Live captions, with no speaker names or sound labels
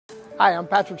Hi, I'm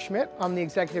Patrick Schmidt. I'm the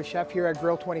executive chef here at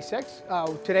Grille 26.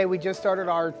 Today we just started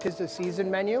our Tis the Season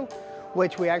menu,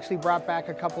 which we actually brought back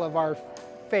a couple of our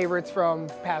favorites from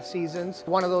past seasons.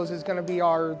 One of those is going to be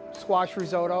our squash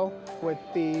risotto with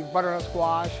the butternut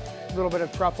squash, a little bit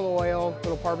of truffle oil, a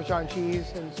little Parmesan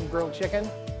cheese, and some grilled chicken.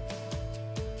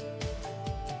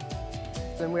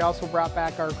 Then we also brought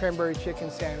back our cranberry chicken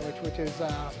sandwich, which is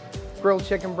grilled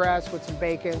chicken breast with some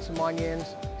bacon, some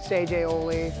onions, sage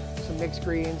aioli, some mixed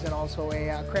greens, and also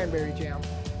a cranberry jam.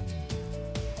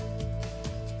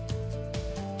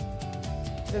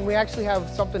 And we actually have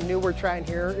something new we're trying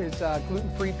here is a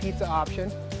gluten-free pizza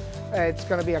option. It's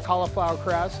going to be a cauliflower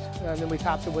crust, and then we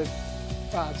topped it with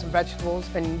some vegetables.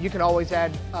 And you can always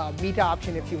add a meat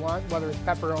option if you want, whether it's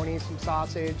pepperoni, some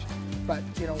sausage, but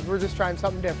you know, we're just trying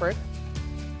something different.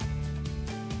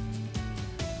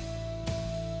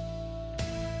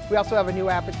 We also have a new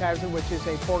appetizer, which is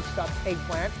a pork stuffed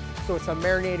eggplant. So it's a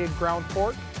marinated ground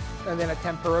pork, and then a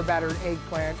tempura battered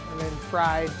eggplant, and then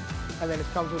fried, and then it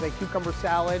comes with a cucumber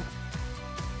salad.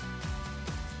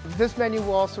 This menu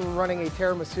we're also running a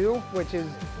tiramisu, which is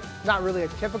not really a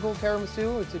typical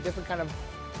tiramisu. It's a different kind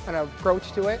of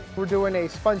approach to it. We're doing a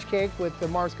sponge cake with the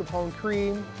mascarpone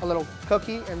cream, a little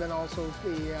cookie, and then also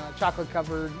the chocolate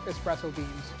covered espresso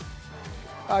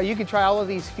beans. You can try all of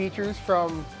these features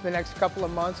from the next couple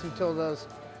of months until the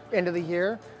end of the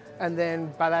year, and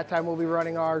then by that time we'll be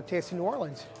running our Taste of New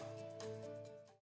Orleans.